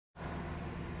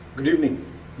Good evening.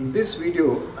 In this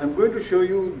video, I am going to show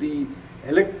you the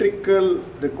electrical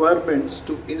requirements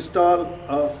to install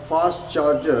a fast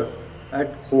charger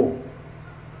at home.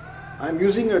 I am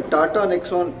using a Tata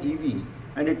Nexon EV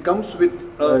and it comes with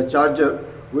a charger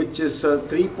which is a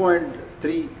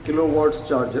 3.3 kilowatts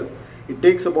charger. It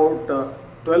takes about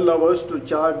 12 hours to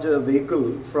charge a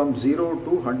vehicle from 0 to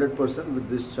 100% with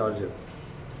this charger.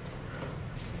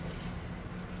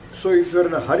 So if you are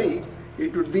in a hurry,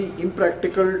 it would be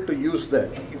impractical to use that.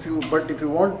 But if you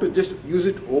want to just use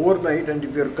it overnight and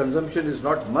if your consumption is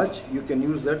not much, you can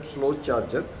use that slow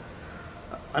charger.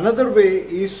 Another way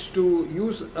is to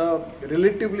use a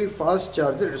relatively fast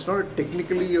charger. It's not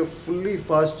technically a fully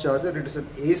fast charger, it is an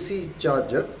AC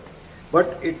charger,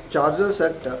 but it charges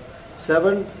at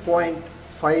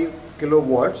 7.5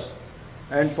 kilowatts,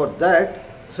 and for that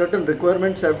certain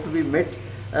requirements have to be met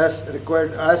as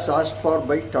asked for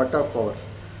by Tata Power.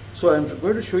 So I am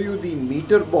going to show you the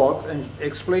meter box and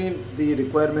explain the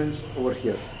requirements over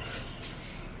here.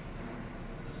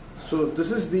 So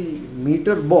this is the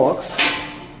meter box,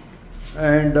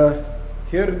 and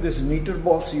here in this meter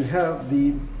box you have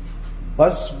the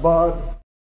bus bar.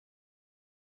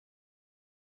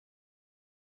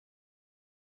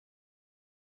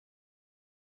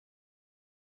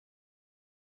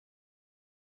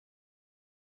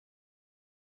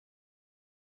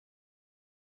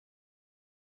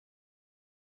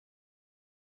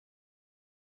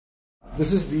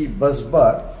 This is the bus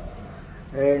bar,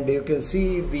 and you can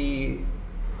see the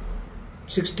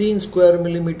 16 square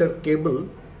millimeter cable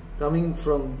coming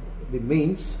from the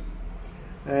mains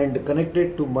and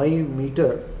connected to my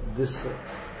meter. This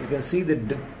you can see the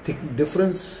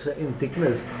difference in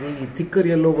thickness: the thicker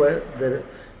yellow wire, the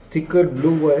thicker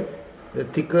blue wire, the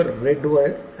thicker red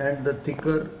wire, and the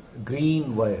thicker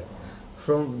green wire.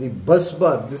 From the bus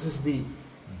bar, this is the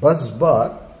bus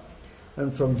bar,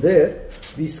 and from there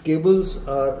these cables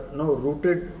are now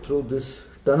routed through this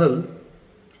tunnel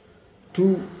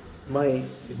to my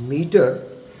meter.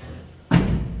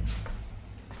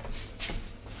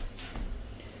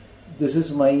 This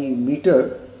is my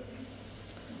meter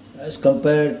as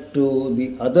compared to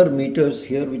the other meters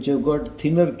here which have got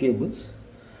thinner cables.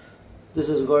 This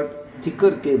has got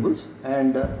thicker cables,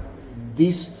 and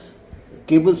these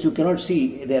cables you cannot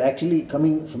see, they are actually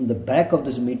coming from the back of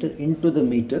this meter into the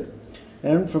meter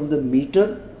and from the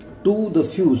meter to the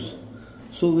fuse.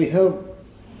 So we have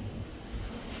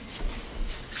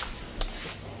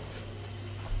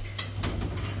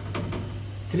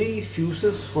three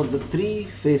fuses for the three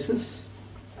phases,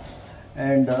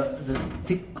 and the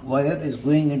thick wire is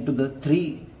going into the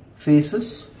three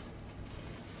phases,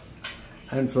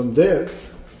 and from there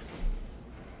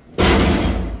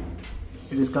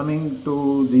it is coming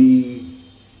to the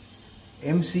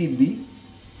MCB,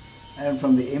 and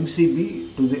from the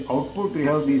MCB to the output we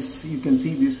have these, you can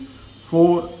see these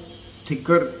four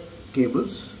thicker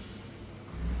cables.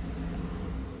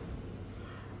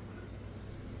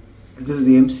 This is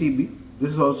the MCB.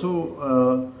 This is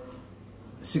also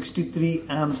 63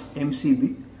 amps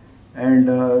MCB, and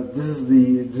this is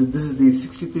the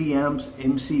 63 amps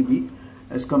MCB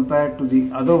as compared to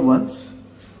the other ones.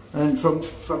 And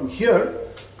from here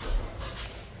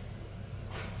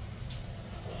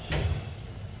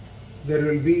there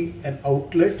will be an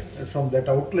outlet, and from that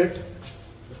outlet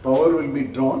the power will be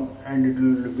drawn, and it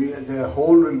will be, the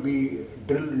hole will be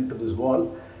drilled into this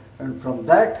wall, and from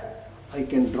that I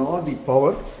can draw the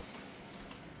power.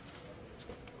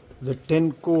 The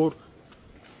 10-core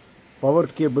power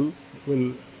cable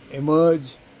will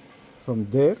emerge from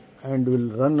there and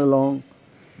will run along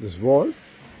this wall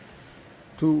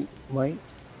to my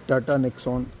Tata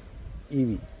Nexon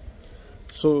EV.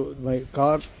 So my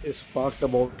car is parked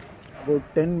about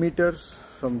 10 meters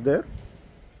from there.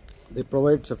 They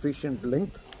provide sufficient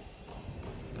length,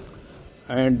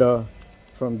 and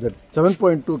from the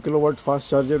 7.2 kilowatt fast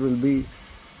charger will be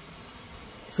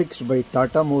fixed by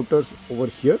Tata Motors over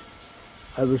here.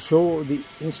 I will show the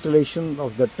installation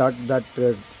of that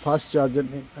fast charger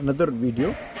in another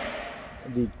video.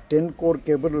 The 10-core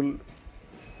cable will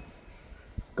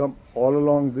come all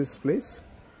along this place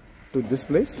to this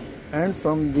place, and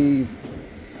from the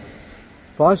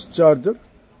fast charger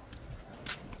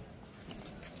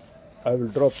I will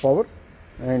draw power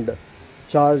and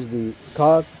charge the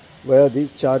car via the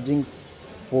charging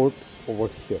port over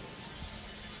here.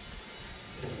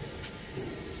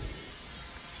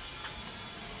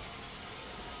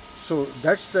 So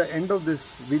that's the end of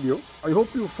this video. I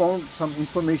hope you found some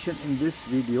information in this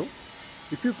video.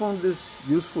 If you found this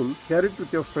useful, share it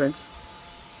with your friends,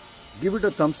 give it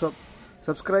a thumbs up,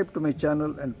 subscribe to my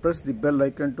channel and press the bell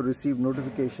icon to receive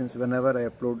notifications whenever I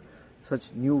upload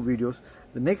such new videos.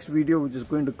 The next video which is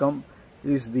going to come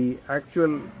is the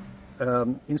actual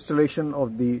installation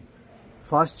of the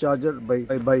fast charger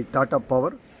by Tata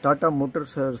Power. Tata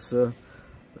Motors has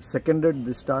seconded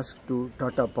this task to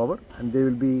Tata Power, and they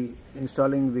will be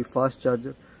installing the fast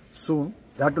charger soon.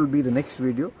 That will be the next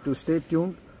video. To stay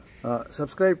tuned,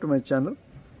 subscribe to my channel.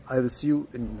 I will see you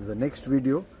in the next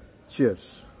video.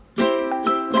 Cheers.